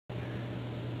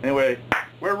Anyway,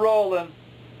 we're rolling.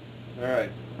 All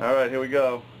right. All right, here we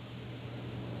go.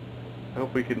 I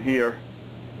hope we can hear.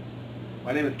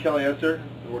 My name is Kelly Esser.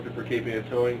 I've been working for Cape Ann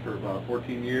Towing for about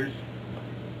 14 years.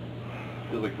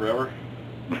 Feels like forever.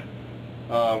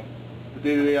 The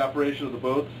day-to-day operation of the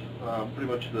boats,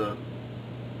 pretty much the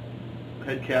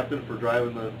head captain for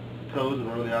driving the tows and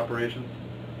running the operations,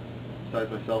 besides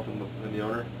myself and the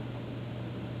owner.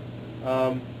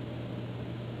 An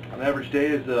average day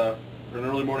is an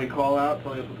early morning call out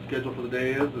telling us what the schedule for the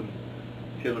day is, and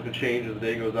the schedule can change as the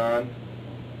day goes on.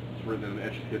 It's written in an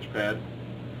Etch-a-Sketch pad.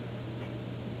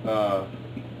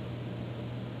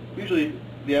 Usually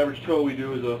the average tow we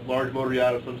do is a large motor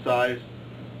yacht of some size,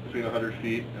 between 100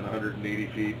 feet and 180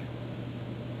 feet,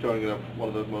 towing it up one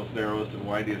of the most narrowest and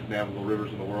windiest navigable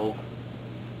rivers in the world,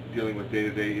 dealing with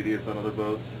day-to-day idiots on other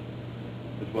boats,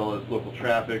 as well as local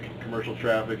traffic, commercial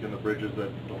traffic, and the bridges that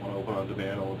don't want to open on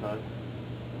demand all the time.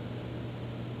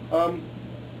 One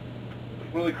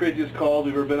of the craziest calls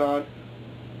we've ever been on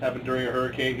happened during a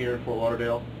hurricane here in Fort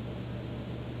Lauderdale.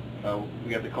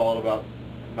 We got the call at about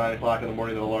 9 o'clock in the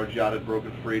morning that a large yacht had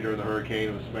broken free during the hurricane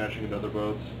and was smashing into other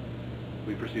boats.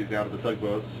 We proceeded down to the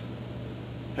tugboats,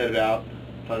 headed out,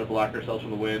 tried to block ourselves from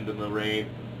the wind and the rain,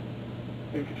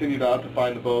 and continued out to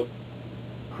find the boat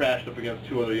crashed up against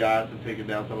two other yachts and taken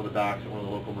down some of the docks at one of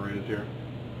the local marinas here.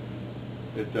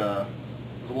 It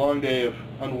was a long day of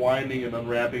unwinding and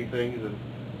unwrapping things and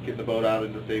getting the boat out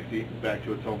into safety back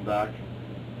to its home dock.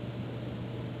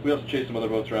 We also chased some other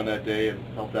boats around that day and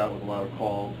helped out with a lot of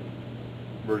calls, and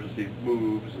emergency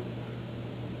moves, and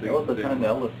things. That was the time the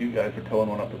LSU guys were towing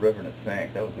one up the river and it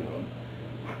sank. That was a good one.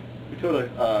 We towed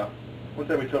one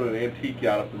time we towed an antique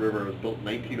yacht up the river. It was built in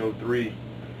 1903. It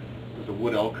was a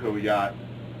Wood Elco yacht.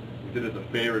 We did it as a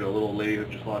favor to a little lady who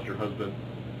just lost her husband,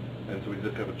 and so we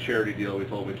just have a charity deal. We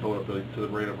told them we towed up to the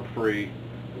marina for free.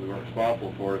 We weren't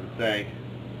responsible for it. It sank.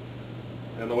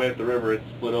 And on the way up the river, it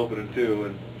split open in two,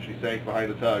 and she sank behind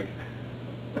the tug.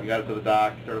 We got it to the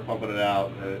dock, started pumping it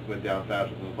out, and it went down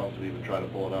faster than the pumps would even try to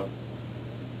pull it up.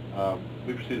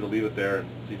 We proceeded to leave it there, and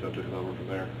Seatow took it over from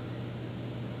there.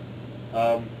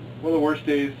 One of the worst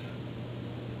days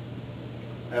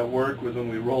at work was when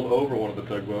we rolled over one of the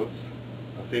tugboats.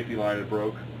 A safety line had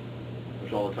broke,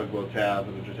 which all the tugboats have,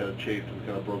 and it just had a chafe and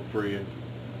kind of broke free, and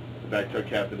the back tug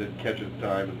captain didn't catch it in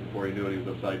time, and before he knew it, he was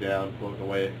upside down, floating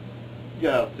away. He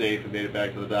got out safe and made it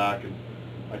back to the dock, and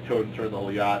I towed and turned the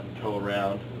whole yacht and tow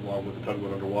around, along with the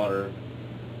tugboat underwater,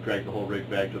 dragged the whole rig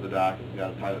back to the dock, and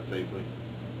got it tied up safely.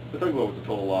 The tugboat was a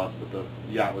total loss, but the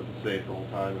yacht was safe the whole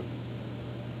time, and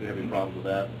didn't have any problems with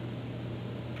that.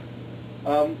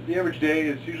 The average day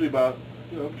is usually about,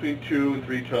 between 2 and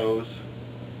 3 tows.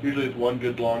 Usually it's one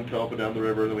good long tow up and down the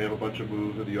river, and then we have a bunch of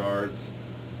moves at the yards.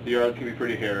 The yards can be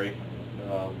pretty hairy.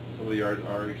 Some of the yards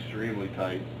are extremely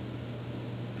tight,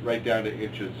 right down to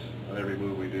inches on every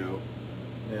move we do.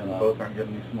 Yeah, and the boats aren't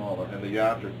getting any smaller. And the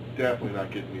yachts are definitely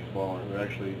not getting any smaller. They're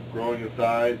actually growing in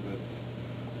size, and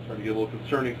it's starting to get a little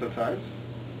concerning sometimes.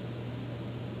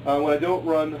 When I don't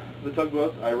run the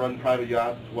tugboats, I run private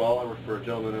yachts as well. I work for a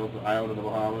gentleman who owns an island in the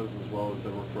Bahamas, as well as I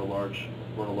work for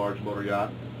run a large motor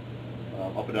yacht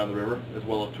up and down the river, as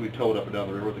well as we tow it up and down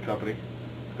the river with the company,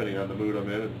 depending on the mood I'm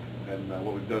in and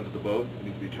what we've done to the boat, if it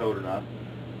needs to be towed or not.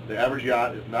 The average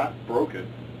yacht is not broken,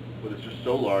 but it's just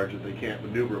so large that they can't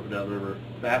maneuver up and down the river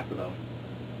fast enough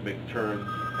to make the turns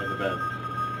and the bends.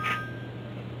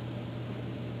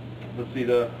 Let's see,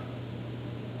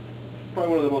 probably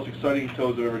one of the most exciting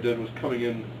tows I ever did was coming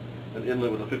in an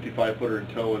inlet with a 55-footer in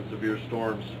tow in severe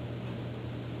storms.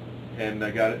 And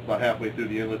I got it about halfway through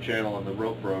the inlet channel and the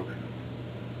rope broke.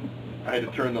 I had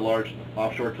to turn the large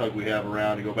offshore tug we have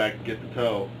around and go back and get the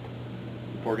tow.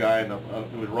 The poor guy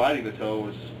who was riding the tow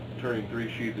was turning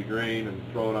 3 sheets of grain and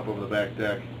throwing up over the back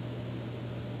deck.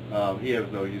 He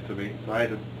was no use to me, so I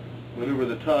had to maneuver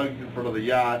the tug in front of the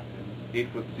yacht in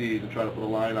 8-foot seas and try to put a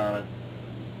line on it,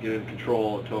 get in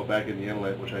control, and tow it back in the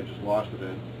inlet, which I just lost it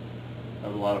in. That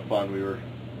was a lot of fun. We were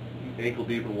ankle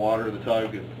deep in water in the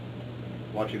tug and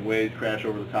watching waves crash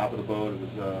over the top of the boat. It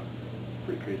was a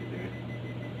pretty crazy day.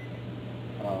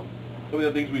 Some of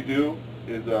the things we do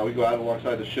is we go out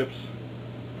alongside the ships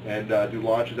and do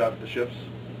launches out to the ships.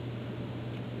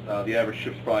 The average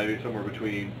ship's probably somewhere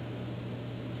between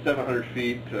 700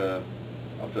 feet to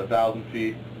up to 1,000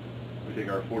 feet. We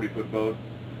take our 40-foot boat,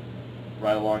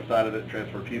 ride alongside of it,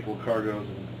 transfer people, cargoes,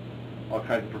 and all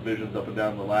kinds of provisions up and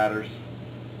down the ladders.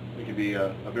 It can be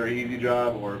a very easy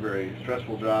job or a very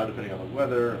stressful job, depending on the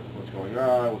weather, what's going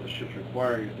on, what the ship's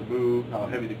requiring us to move, how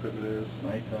heavy the equipment is.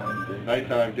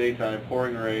 Nighttime, daytime,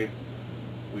 pouring rain.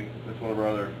 That's one of our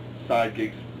other side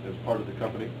gigs as part of the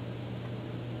company.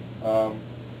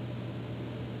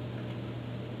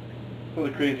 Some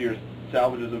of the crazier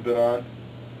salvages have been on.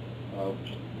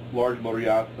 Just large motor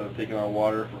yachts that have taken on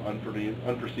water for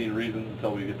unforeseen reasons.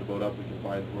 Until we get the boat up, we can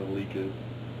find where the leak is.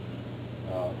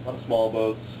 A lot of small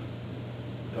boats.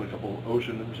 Done a couple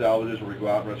ocean salvages where we go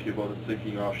out and rescue a boat that's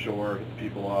sinking offshore, get the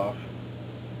people off.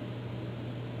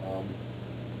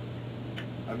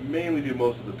 I mainly do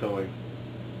most of the towing.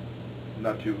 I'm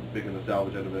not too big in the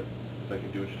salvage end of it, because I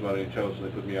can do just about any tow, so they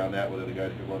put me on that where the other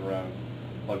guys can run around and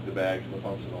plug the bags and the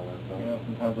pumps and all that stuff. You know,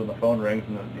 sometimes when the phone rings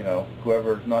and,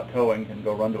 whoever's not towing can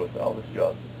go run to a salvage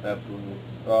job. Absolutely.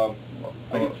 I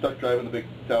get stuck driving the big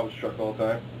salvage truck all the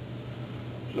time,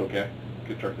 which is okay.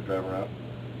 Good truck to drive around.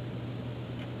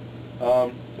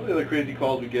 Some of the other crazy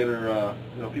calls we get are,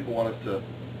 people want us to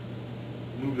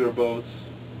move their boats,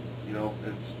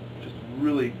 it's just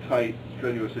really tight,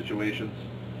 strenuous situations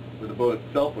where the boat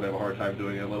itself would have a hard time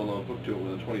doing it, let alone hook to it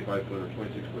with a 25-foot or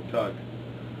 26-foot tug,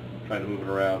 trying to move it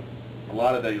around. A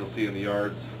lot of that you'll see in the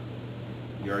yards.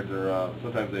 Yards are,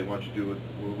 sometimes they want you to do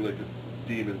what we like to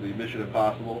deem as the mission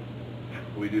impossible.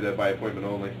 We do that by appointment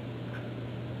only.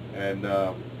 And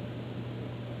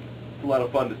it's a lot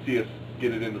of fun to see us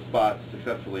get it into spots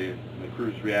successfully, and the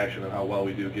crew's reaction on how well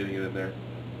we do getting it in there.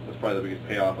 That's probably the biggest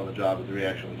payoff on the job, is the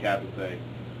reaction of the captain saying,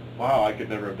 wow, I could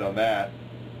never have done that.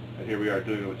 And here we are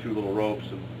doing it with 2 little ropes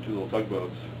and 2 little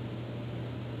tugboats.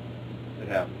 It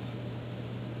happens.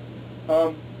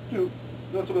 That's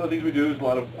some of the things we do is a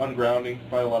lot of ungrounding.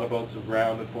 Find a lot of boats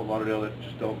aground in Fort Lauderdale that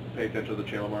just don't pay attention to the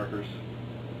channel markers.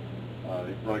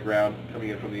 They run aground coming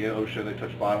in from the ocean. They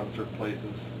touch bottom in certain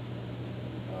places.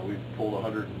 We've pulled a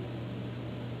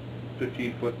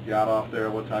 115-foot yacht off there.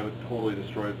 One time it totally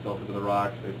destroyed itself into the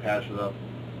rocks. They patched it up,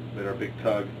 made our big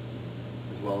tug,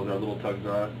 as well as our little tugs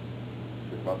on it. It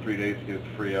took about 3 days to get it to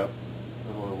free up.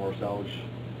 A little more salvage,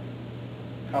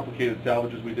 complicated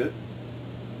salvages we did.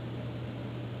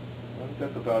 I think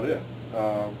that's about it.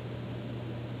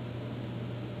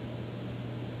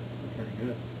 Pretty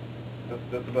good.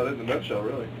 That's about it in a nutshell,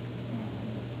 really.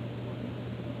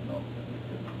 No.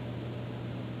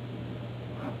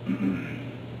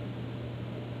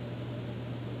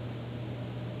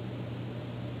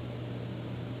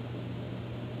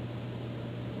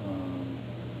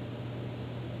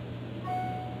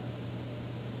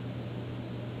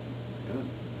 Good.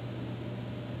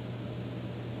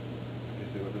 If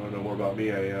you want to know more about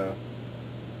me, I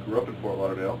grew up in Fort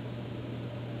Lauderdale.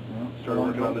 Well, Started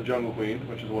working on the Jungle Queen,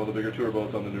 which is one of the bigger tour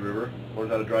boats on the New River.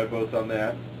 Learned how to drive boats on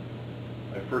that.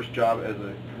 My first job as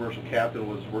a commercial captain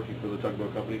was working for the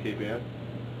tugboat company, Cape Ann.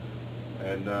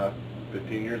 And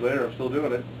 15 years later, I'm still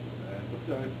doing it. And I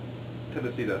have a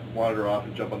tendency to wander off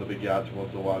and jump on the big yachts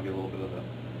once in a while, get a little bit of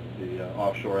the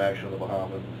offshore action of the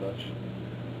Bahamas and such.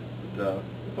 But,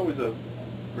 it's always a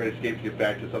great escape to get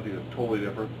back to something that's totally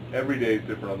different. Every day is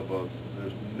different on the boats.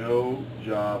 There's no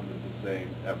job that's the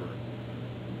same ever.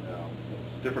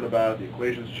 What's different about it, the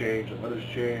equations change, the weather's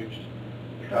changed,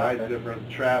 the tide's different,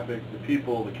 the traffic, the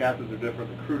people, the captains are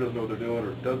different, the crew doesn't know what they're doing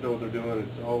or does know what they're doing.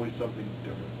 It's always something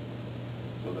different.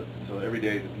 So every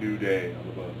day is a new day on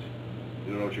the boats.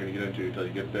 You don't know what you're going to get into until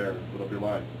you get there and put up your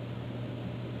line.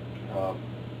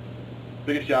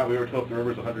 Biggest yacht we ever towed up the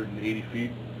river is 180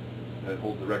 feet. That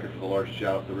holds the record for the largest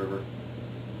yacht up the river.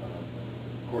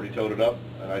 Cordy towed it up,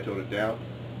 and I towed it down.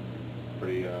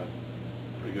 Pretty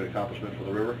good accomplishment for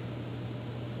the river.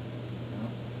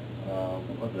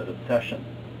 What was it, Obsession?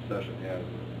 Obsession, yeah.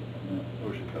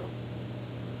 Ocean tow.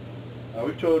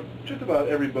 We've towed just about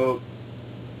every boat,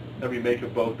 every make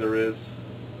of boat there is.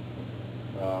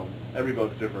 Every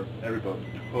boat's different. Every boat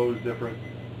tows different.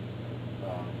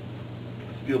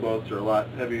 Steel boats are a lot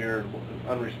heavier and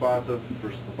unresponsive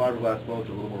versus the fiberglass boats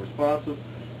are a little more responsive,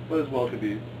 but as well can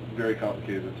be very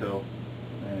complicated to tow.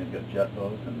 And you've got jet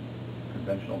boats and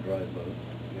conventional drive boats.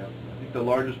 Yeah, I think the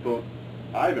largest boat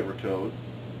I've ever towed,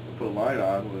 to put a line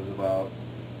on, was about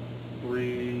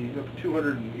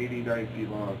 289 feet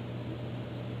long,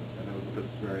 and it was the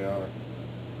Princess Mariana,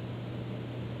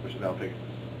 which is now Pegasus.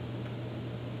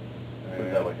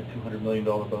 Was that like a $200 million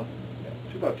boat?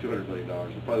 It's about $200 million.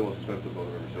 It's probably the most expensive boat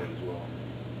I've ever towed as well.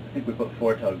 I think we put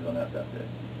 4 tugs on that day.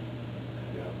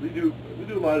 Yeah, we do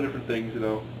a lot of different things, A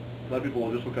lot of people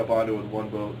will just hook up onto it with one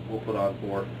boat. We'll put on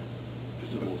 4,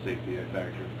 just a little safety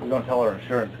factor. We're going to tell our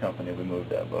insurance company we moved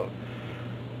that boat.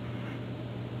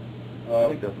 I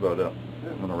think that's about it.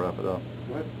 Yeah. I'm going to wrap it up.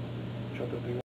 Go ahead. Shut that thing off.